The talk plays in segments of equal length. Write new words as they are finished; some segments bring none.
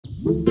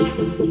Hey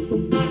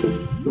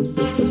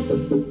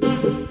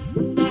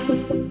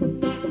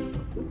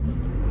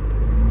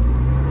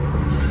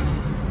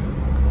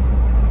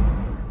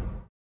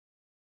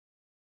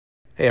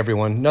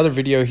everyone, another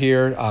video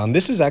here.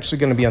 This is actually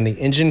going to be on the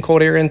Injen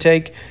cold air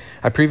intake.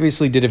 I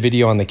previously did a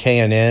video on the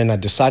K&N. I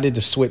decided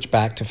to switch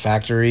back to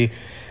factory.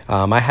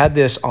 I had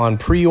this on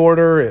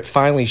pre-order. It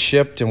finally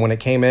shipped, and when it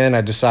came in,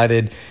 I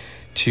decided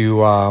to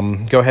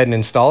go ahead and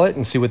install it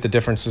and see what the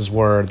differences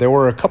were. There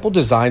were a couple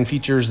design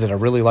features that I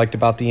really liked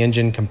about the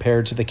Injen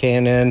compared to the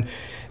K&N,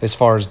 as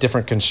far as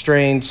different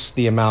constraints,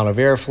 the amount of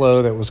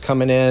airflow that was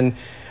coming in,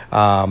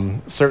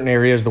 certain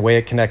areas, the way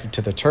it connected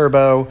to the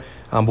turbo.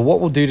 But what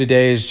we'll do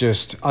today is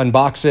just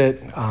unbox it.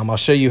 I'll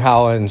show you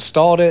how I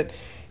installed it,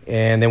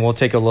 and then we'll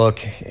take a look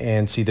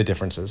and see the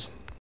differences.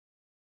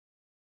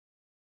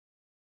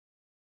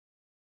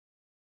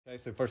 Okay,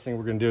 so first thing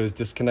we're going to do is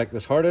disconnect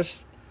this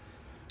harness.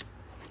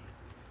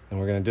 And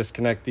we're going to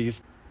disconnect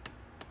these.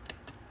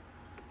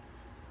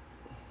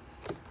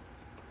 I'm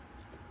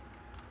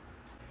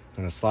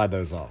going to slide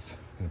those off.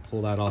 I'm going to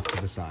pull that off to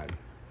the side.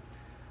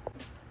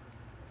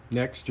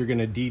 Next, you're going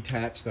to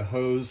detach the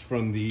hose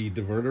from the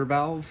diverter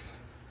valve,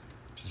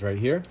 which is right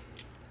here.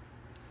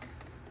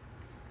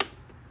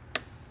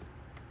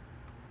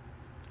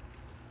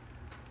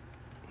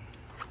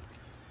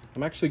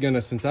 I'm actually going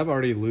to, since I've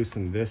already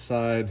loosened this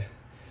side,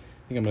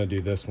 I think I'm going to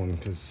do this one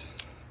because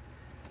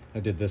I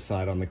did this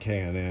side on the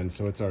K&N,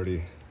 so it's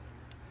already,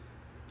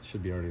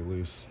 should be already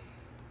loose.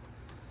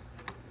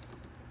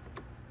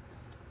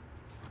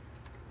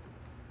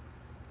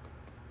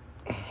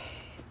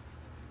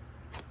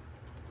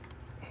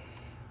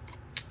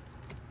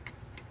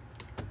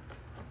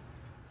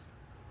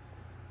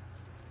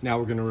 Now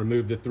we're going to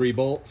remove the 3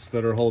 bolts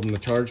that are holding the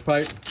charge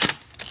pipe.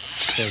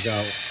 So I've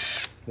got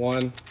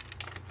 1,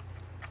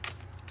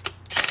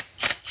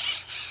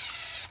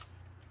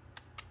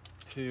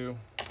 2,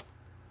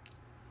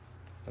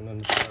 and then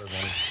the third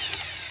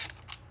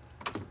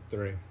one,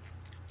 3.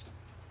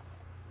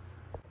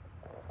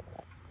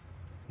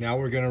 Now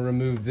we're going to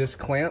remove this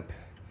clamp.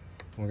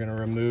 We're going to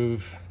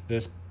remove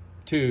this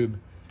tube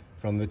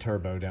from the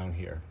turbo down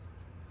here.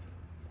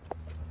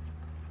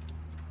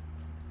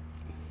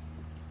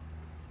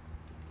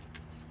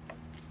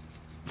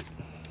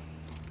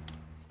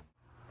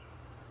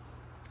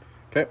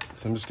 Okay,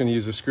 so I'm just going to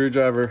use a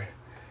screwdriver,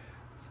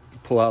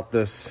 pull out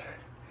this.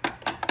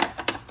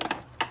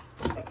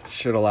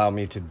 Should allow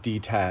me to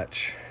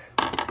detach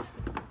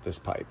this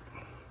pipe.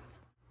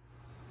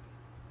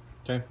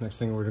 Okay, next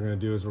thing we're going to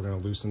do is we're going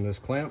to loosen this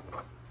clamp.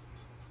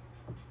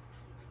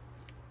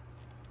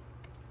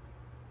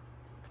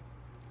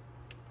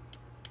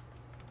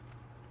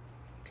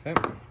 Okay,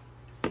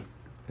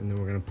 and then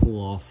we're going to pull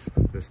off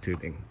this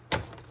tubing.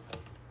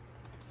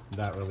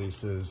 That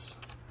releases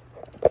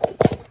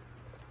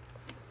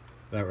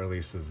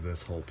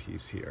this whole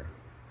piece here.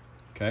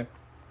 Okay,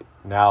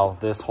 now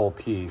this whole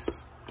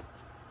piece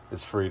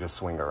is free to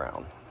swing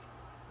around.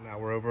 Now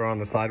we're over on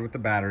the side with the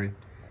battery.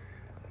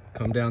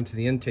 Come down to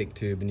the intake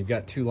tube, and you've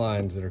got 2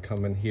 lines that are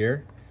coming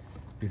here.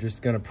 You're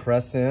just going to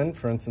press in,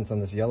 for instance on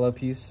this yellow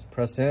piece,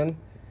 press in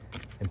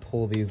and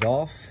pull these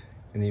off,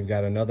 and then you've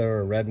got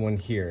another red one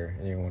here,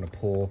 and you want to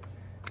pull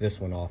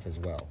this one off as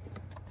well.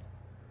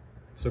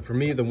 So for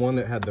me, the one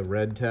that had the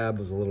red tab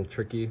was a little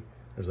tricky.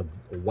 There's a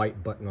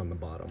white button on the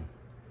bottom.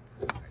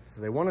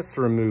 So they want us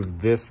to remove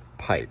this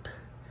pipe.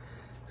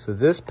 So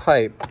this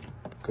pipe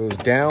goes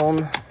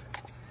down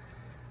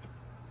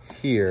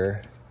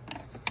here,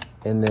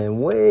 and then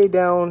way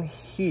down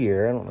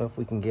here, I don't know if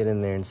we can get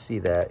in there and see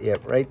that.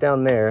 Yep, right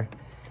down there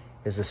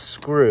is a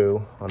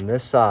screw on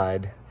this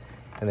side,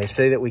 and they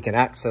say that we can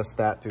access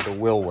that through the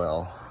wheel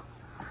well.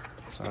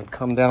 So I'd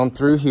come down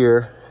through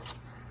here,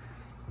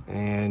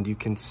 and you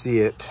can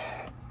see it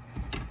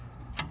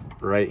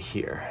right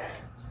here.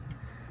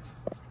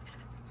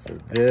 So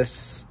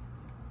this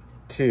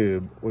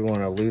tube, we want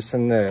to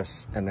loosen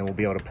this, and then we'll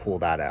be able to pull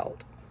that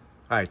out.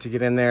 All right, to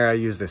get in there, I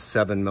used a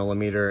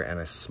 7mm and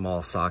a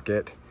small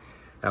socket.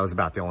 That was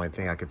about the only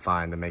thing I could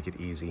find to make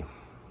it easy.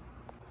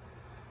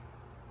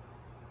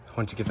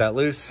 Once you get that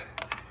loose,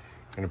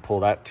 you're gonna pull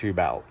that tube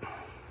out.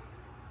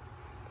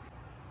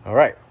 All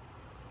right,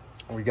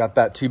 we got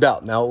that tube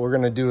out. Now what we're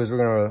gonna do is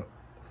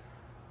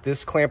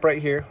this clamp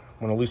right here,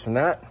 I'm gonna loosen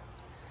that.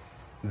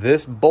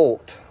 This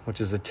bolt,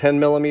 which is a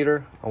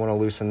 10mm, I wanna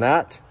loosen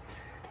that.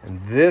 And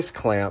this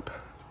clamp,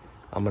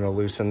 I'm gonna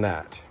loosen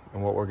that.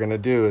 And what we're gonna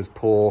do is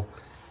pull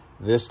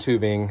this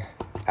tubing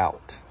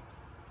out.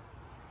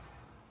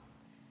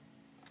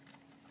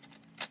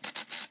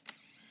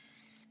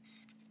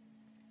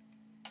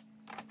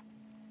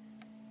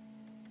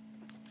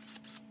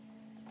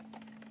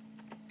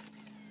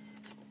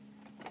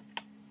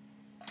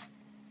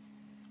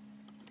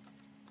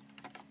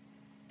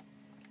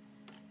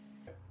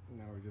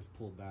 Now we just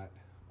pulled that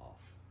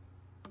off.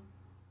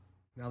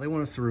 Now they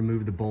want us to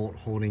remove the bolt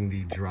holding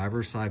the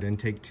driver's side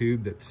intake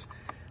tube that's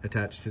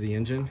attached to the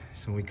engine.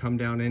 So when we come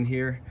down in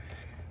here,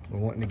 we're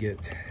wanting to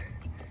get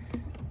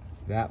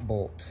that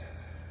bolt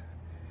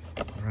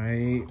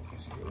right,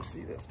 let's see if you can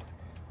see this,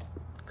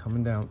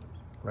 coming down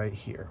right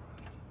here.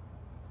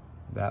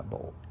 That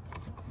bolt.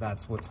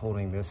 That's what's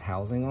holding this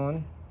housing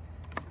on.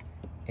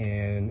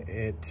 And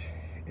it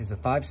is a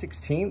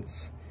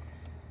 5/16.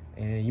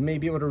 And you may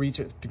be able to reach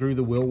it through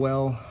the wheel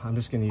well. I'm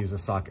just gonna use a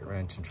socket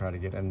wrench and try to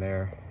get in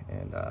there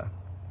and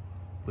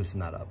loosen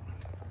that up.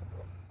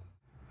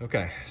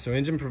 Okay, so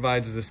Injen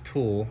provides this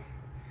tool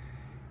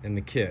in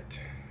the kit.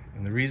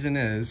 And the reason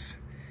is,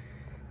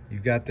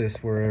 you've got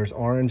this where there's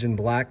orange and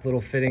black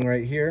little fitting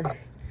right here.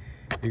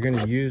 You're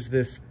gonna use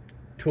this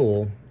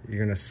tool,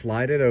 you're gonna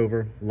slide it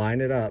over,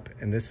 line it up,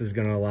 and this is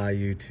gonna allow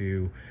you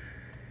to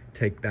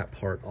take that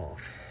part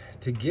off.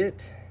 To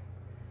get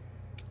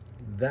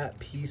that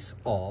piece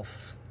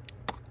off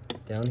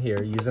down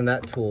here using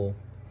that tool,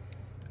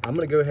 I'm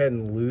gonna go ahead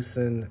and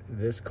loosen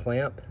this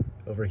clamp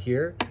over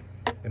here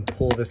and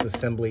pull this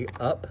assembly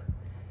up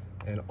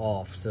and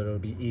off so it'll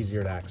be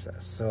easier to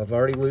access. So I've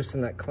already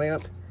loosened that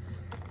clamp.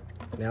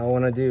 Now what I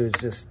wanna do is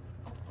just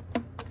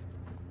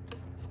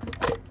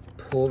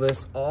pull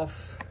this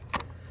off,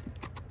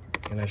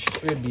 and I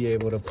should be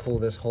able to pull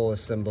this whole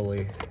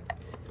assembly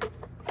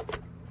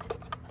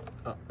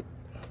up,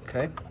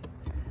 okay?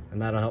 And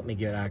that'll help me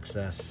get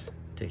access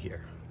to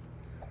here.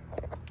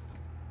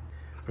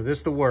 For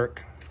this to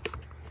work,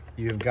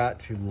 you've got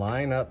to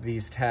line up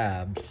these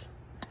tabs.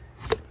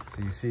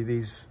 So you see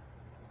these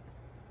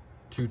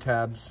two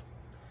tabs?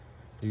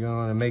 You're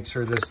going to make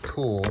sure this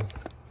tool,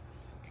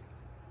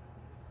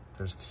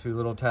 there's two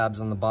little tabs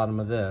on the bottom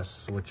of this.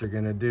 So what you're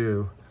gonna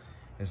do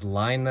is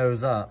line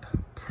those up,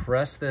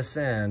 press this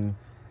in,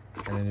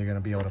 and then you're gonna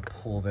be able to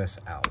pull this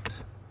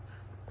out.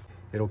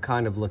 It'll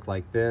kind of look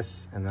like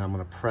this, and then I'm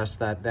gonna press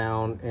that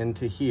down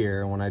into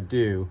here, and when I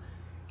do,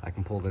 I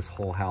can pull this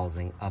whole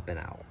housing up and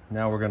out.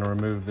 Now we're gonna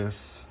remove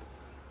this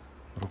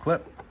little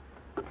clip.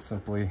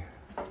 Simply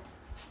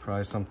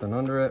pry something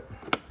under it.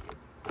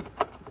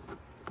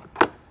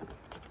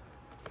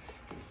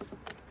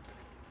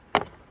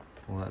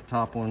 Pull that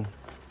top one,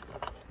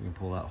 you can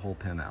pull that whole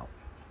pin out.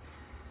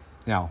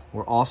 Now,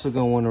 we're also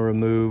going to want to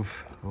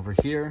remove over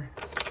here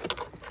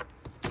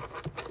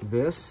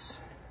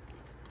this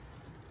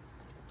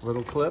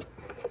little clip.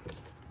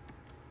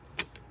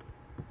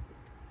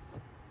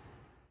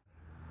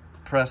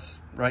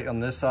 Press right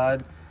on this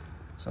side.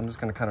 So I'm just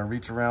going to kind of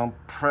reach around,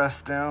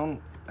 press down,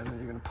 and then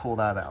you're going to pull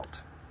that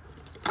out.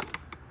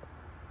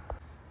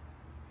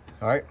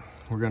 All right,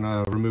 we're going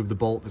to remove the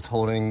bolt that's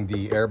holding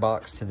the air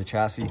box to the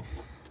chassis.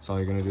 So all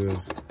you're going to do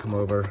is come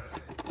over.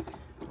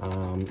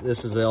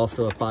 This is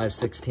also a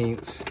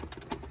 5/16,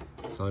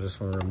 so I just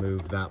want to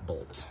remove that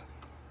bolt.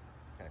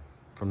 Okay.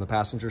 From the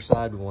passenger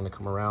side, we want to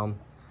come around,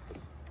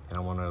 and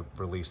I want to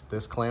release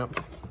this clamp,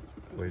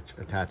 which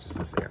attaches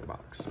this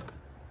airbox.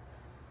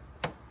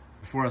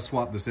 Before I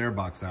swap this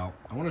airbox out,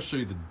 I want to show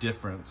you the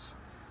difference.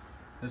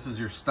 This is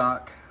your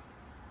stock.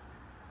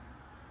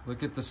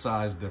 Look at the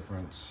size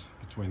difference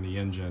between the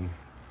Injen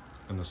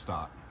and the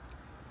stock.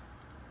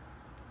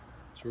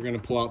 So we're gonna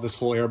pull out this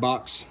whole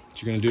airbox. What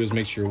you're gonna do is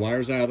make sure your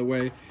wire's out of the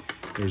way.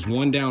 There's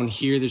one down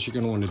here that you're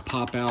gonna want to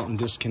pop out and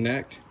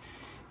disconnect.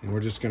 And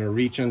we're just gonna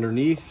reach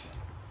underneath,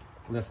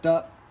 lift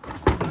up,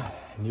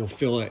 and you'll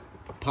feel it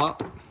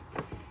pop.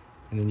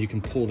 And then you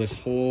can pull this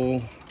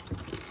whole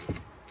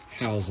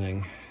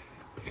housing.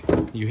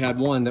 You had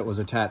one that was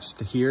attached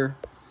to here.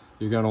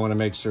 You're gonna wanna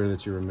make sure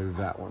that you remove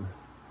that one.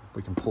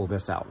 We can pull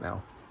this out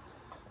now.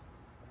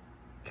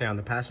 Okay, on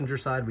the passenger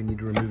side, we need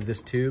to remove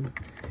this tube.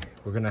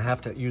 We're gonna have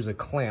to use a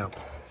clamp.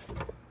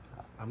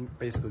 I'm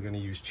basically gonna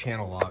use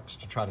channel locks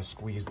to try to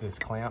squeeze this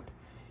clamp.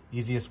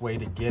 Easiest way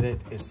to get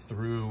it is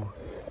through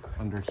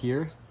under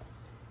here.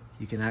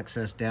 You can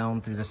access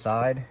down through the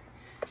side.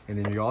 And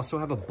then you also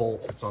have a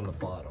bolt that's on the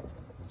bottom.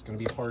 It's gonna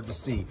be hard to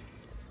see,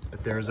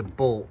 but there is a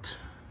bolt.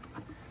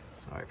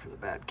 Sorry for the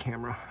bad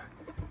camera.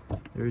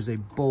 There is a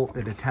bolt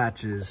that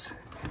attaches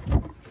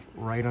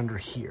right under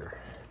here.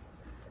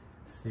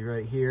 See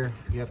right here?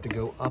 You have to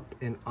go up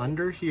and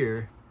under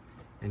here,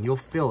 and you'll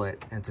feel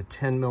it, and it's a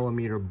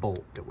 10mm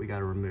bolt that we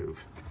gotta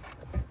remove.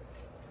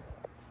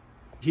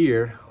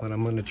 Here, what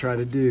I'm gonna try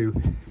to do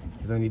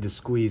is I need to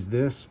squeeze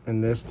this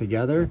and this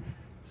together.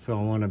 So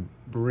I wanna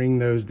bring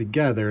those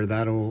together.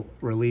 That'll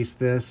release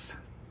this.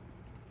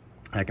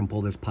 I can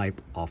pull this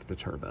pipe off the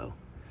turbo.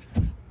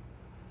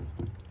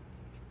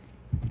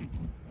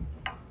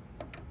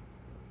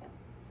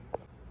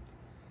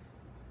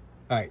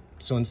 All right,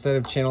 so instead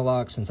of channel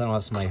locks, since I don't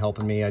have somebody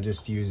helping me, I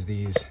just use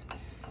these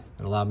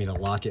that allow me to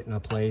lock it in a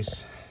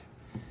place.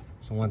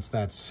 So once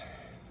those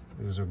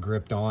are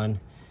gripped on,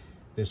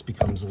 this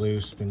becomes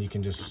loose, then you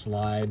can just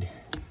slide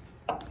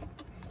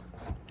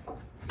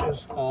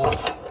this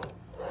off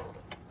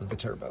of the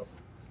turbo.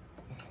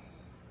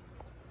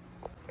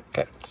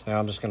 Okay, so now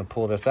I'm just gonna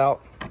pull this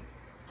out.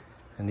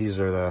 And these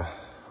are the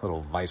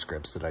little vice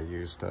grips that I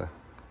use to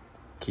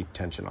keep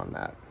tension on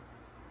that.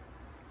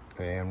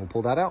 And we'll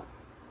pull that out.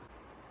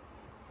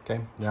 Okay,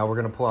 now we're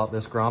gonna pull out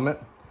this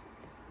grommet,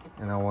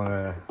 and I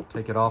wanna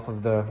take it off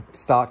of the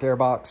stock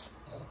airbox,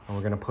 and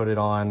we're gonna put it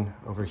on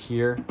over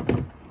here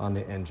on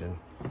the Injen.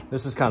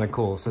 This is kind of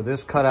cool. So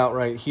this cutout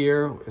right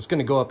here, it's going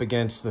to go up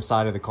against the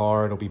side of the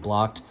car. It'll be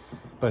blocked.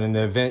 But in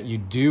the event you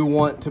do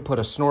want to put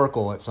a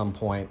snorkel at some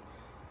point,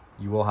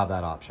 you will have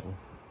that option.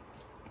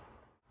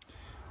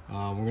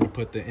 We're going to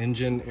put the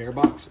Injen air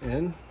box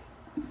in.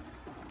 So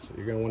what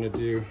you're going to want to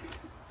do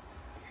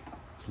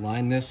is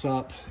line this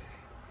up.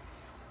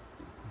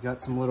 You've got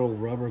some little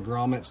rubber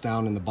grommets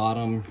down in the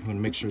bottom. You want to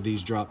make sure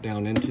these drop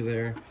down into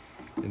there.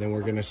 And then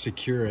we're going to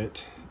secure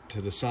it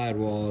to the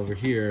sidewall over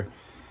here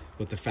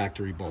with the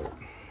factory bolt.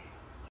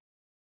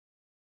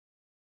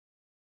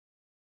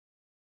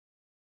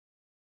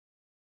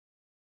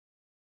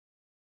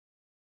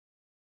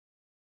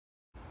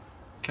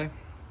 Okay,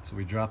 so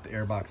we drop the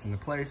air box into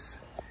place.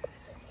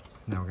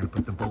 Now we're gonna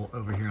put the bolt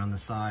over here on the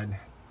side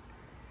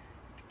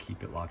to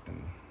keep it locked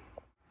in.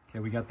 Okay,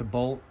 we got the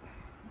bolt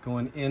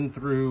going in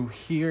through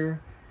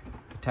here,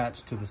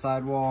 attached to the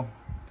sidewall.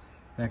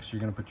 Next, you're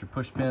gonna put your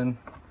push pin,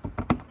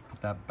 put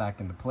that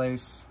back into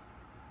place.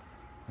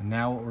 And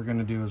now what we're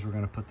gonna do is we're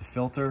gonna put the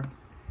filter. It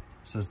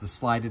says to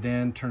slide it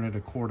in, turn it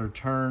a quarter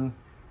turn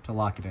to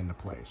lock it into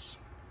place.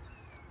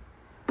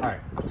 All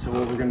right, so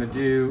what we're gonna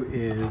do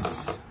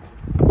is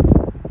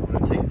I'm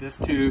gonna take this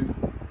tube,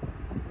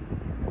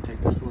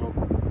 take this little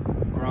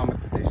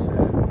grommet that they said,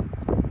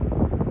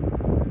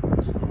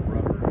 this little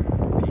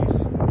rubber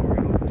piece, and we're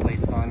gonna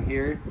place it on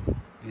here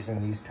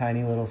using these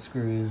tiny little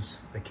screws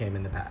that came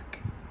in the pack.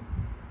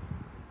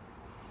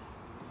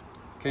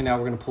 Okay, now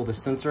we're gonna pull the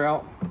sensor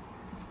out.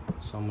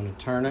 So I'm gonna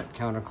turn it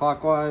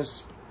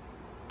counterclockwise,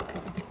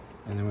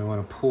 and then we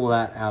wanna pull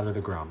that out of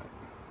the grommet.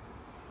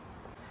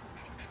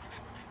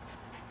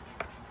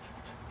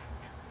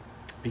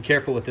 Be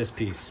careful with this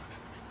piece.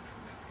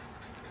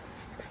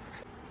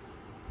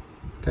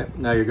 Okay,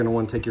 now you're gonna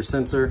wanna take your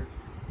sensor,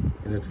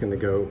 and it's gonna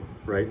go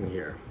right in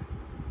here.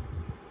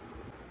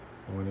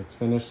 And when it's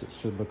finished, it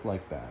should look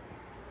like that.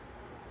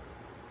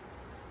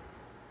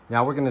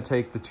 Now we're gonna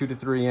take the 2 to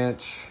 3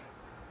 inch,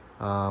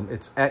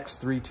 it's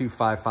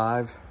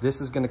X3255. This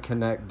is gonna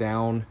connect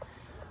down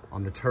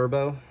on the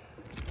turbo.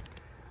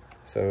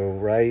 So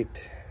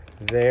right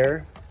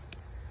there,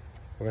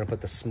 we're gonna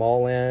put the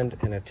small end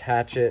and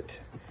attach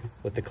it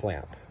with the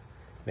clamp.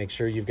 Make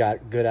sure you've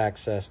got good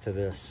access to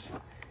this,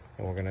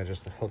 and we're gonna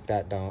just hook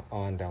that down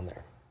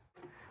there.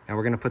 Now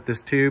we're gonna put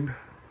this tube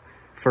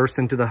first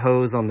into the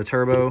hose on the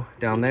turbo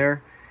down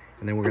there,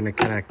 and then we're gonna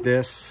connect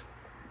this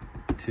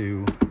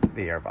to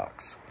the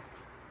airbox.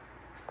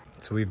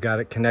 So we've got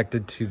it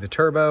connected to the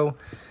turbo.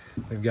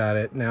 We've got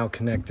it now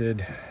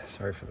connected,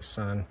 sorry for the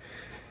sun,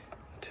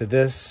 to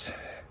this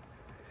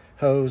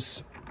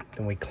hose.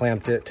 Then we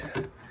clamped it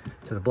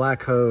to the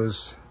black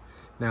hose.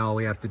 Now all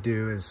we have to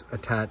do is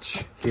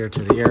attach here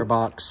to the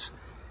airbox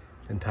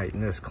and tighten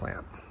this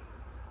clamp.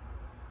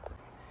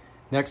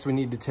 Next we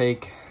need to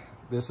take,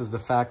 this is the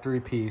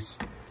factory piece.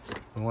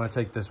 We want to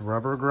take this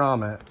rubber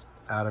grommet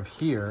out of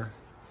here,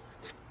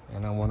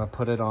 and I want to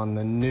put it on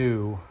the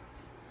new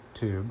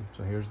tube.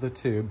 So here's the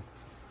tube,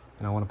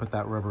 and I want to put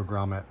that rubber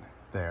grommet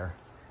there.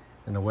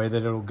 And the way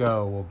that it'll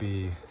go will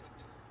be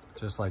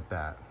just like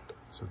that.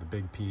 So the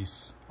big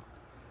piece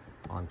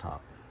on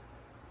top.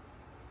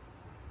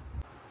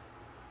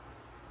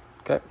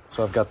 Okay,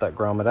 so I've got that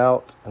grommet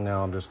out, and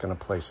now I'm just going to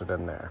place it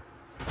in there.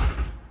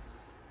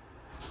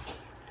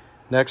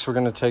 Next, we're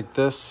going to take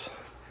this,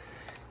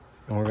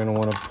 and we're going to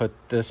want to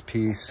put this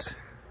piece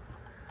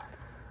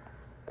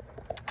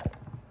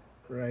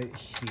right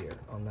here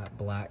on that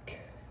black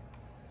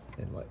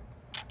inlet.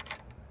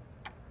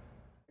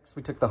 Next,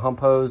 we took the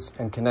hump hose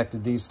and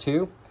connected these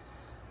two.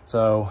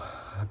 So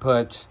I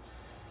put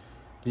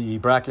the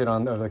bracket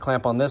on, or the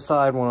clamp on this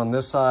side, one on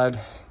this side,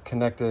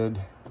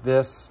 connected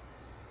this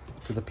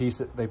to the piece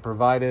that they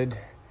provided.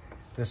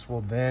 This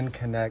will then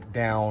connect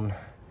down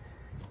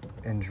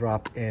and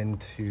drop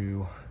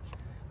into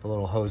the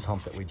little hose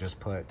hump that we just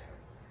put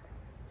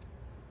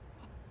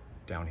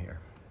down here.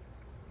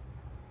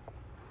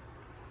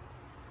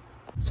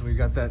 So we've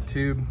got that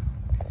tube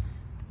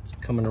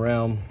coming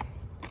around,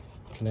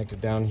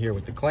 connected down here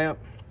with the clamp.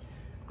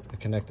 I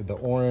connected the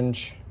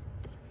orange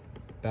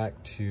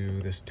back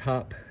to this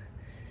top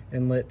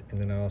inlet, and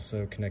then I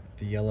also connect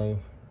the yellow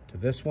to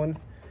this one.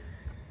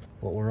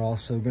 What we're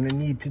also going to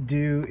need to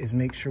do is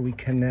make sure we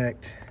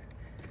connect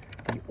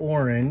the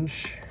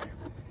orange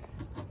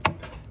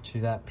to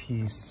that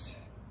piece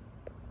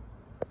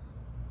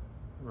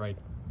right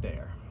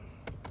there.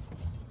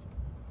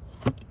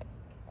 All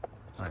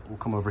right, we'll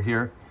come over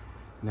here.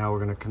 Now we're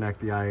going to connect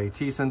the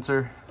IAT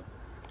sensor.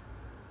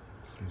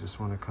 So you just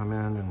want to come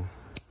in and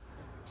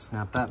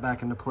snap that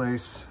back into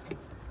place.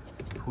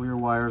 Pull your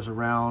wires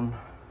around.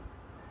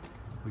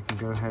 We can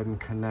go ahead and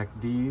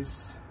connect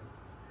these.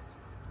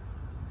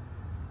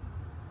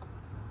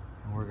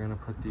 And we're going to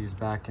put these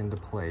back into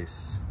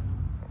place.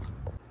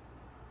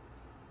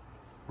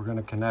 We're going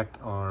to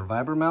connect our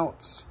vibra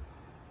mounts.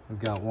 We've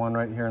got one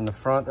right here in the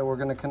front that we're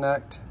going to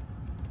connect.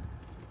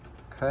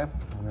 Okay,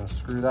 I'm going to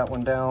screw that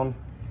one down,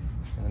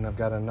 and then I've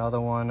got another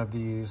one of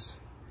these.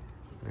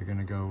 They're going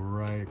to go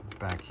right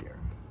back here.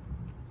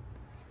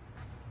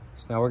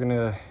 So now we're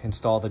gonna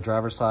install the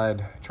driver's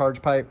side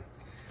charge pipe,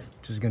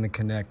 which is gonna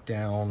connect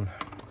down,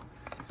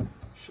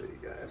 show you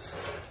guys,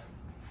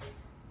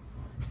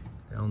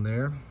 down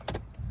there.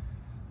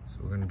 So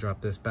we're gonna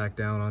drop this back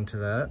down onto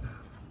that.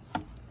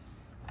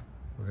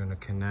 We're gonna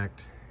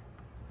connect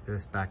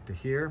this back to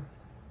here.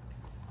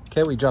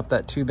 Okay, we dropped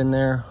that tube in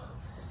there.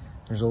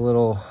 There's a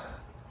little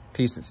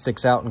piece that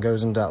sticks out and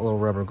goes into that little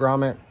rubber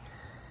grommet.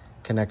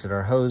 Connected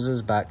our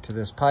hoses back to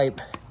this pipe.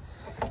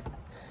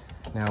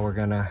 Now we're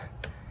gonna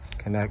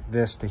connect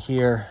this to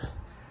here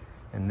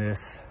and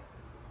this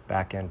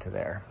back into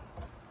there.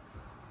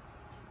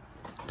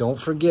 Don't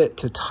forget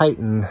to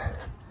tighten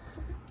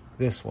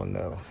this one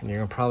though, and you're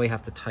gonna probably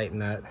have to tighten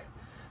that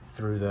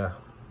through the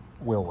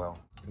wheel well.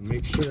 So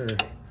make sure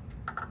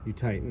you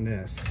tighten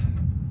this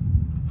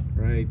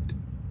right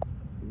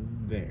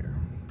there.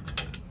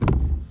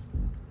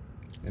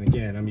 And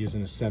again, I'm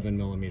using a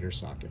 7mm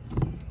socket.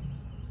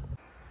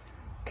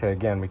 Okay,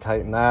 again, we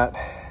tighten that,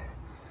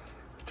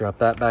 drop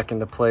that back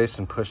into place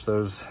and push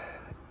those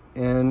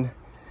in.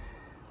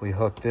 We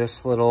hook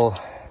this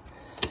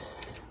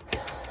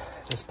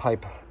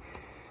pipe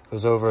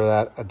goes over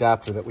that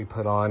adapter that we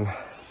put on.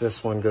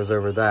 This one goes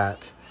over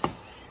that.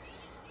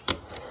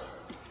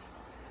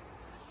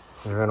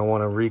 You're gonna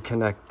wanna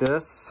reconnect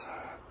this,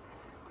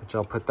 which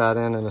I'll put that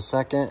in a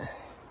second.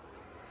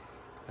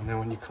 And then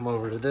when you come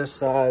over to this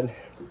side,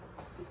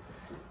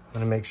 I'm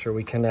gonna make sure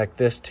we connect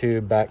this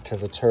tube back to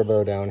the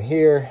turbo down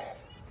here.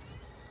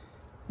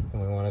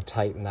 And we wanna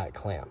tighten that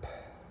clamp.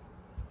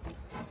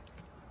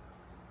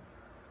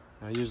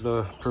 I use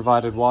the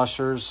provided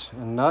washers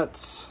and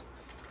nuts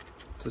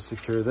to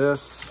secure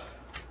this,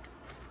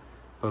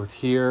 both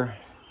here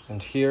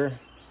and here.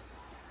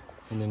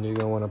 And then you're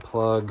gonna wanna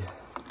plug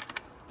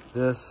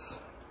this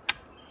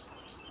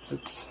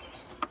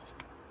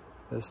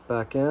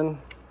back in.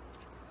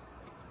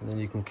 And then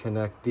you can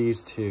connect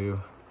these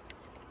two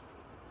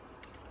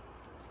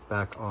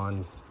back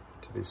on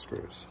to these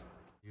screws.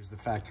 Use the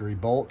factory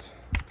bolt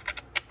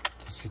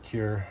to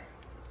secure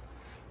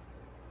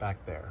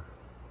back there.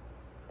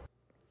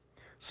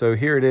 So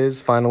here it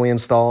is, finally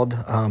installed.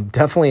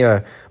 Definitely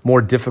a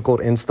more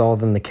difficult install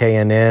than the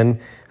K&N.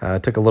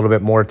 It took a little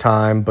bit more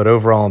time, but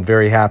overall I'm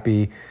very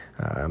happy.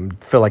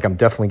 Feel like I'm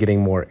definitely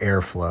getting more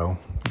airflow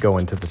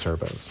going to the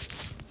turbos.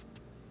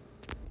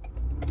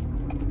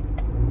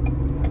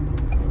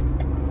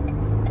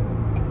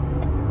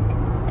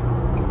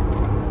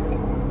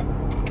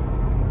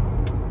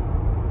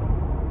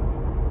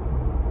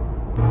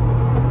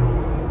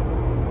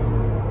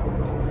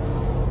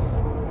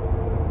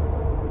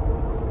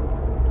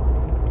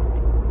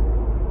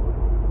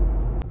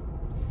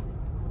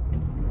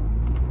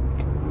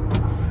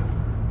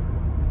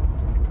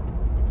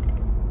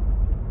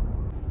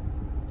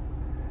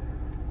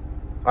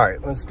 All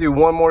right, let's do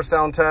one more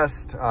sound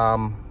test.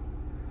 Holding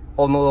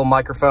the little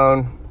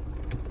microphone.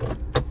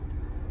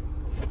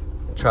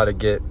 Try to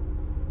get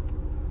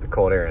the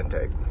cold air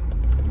intake.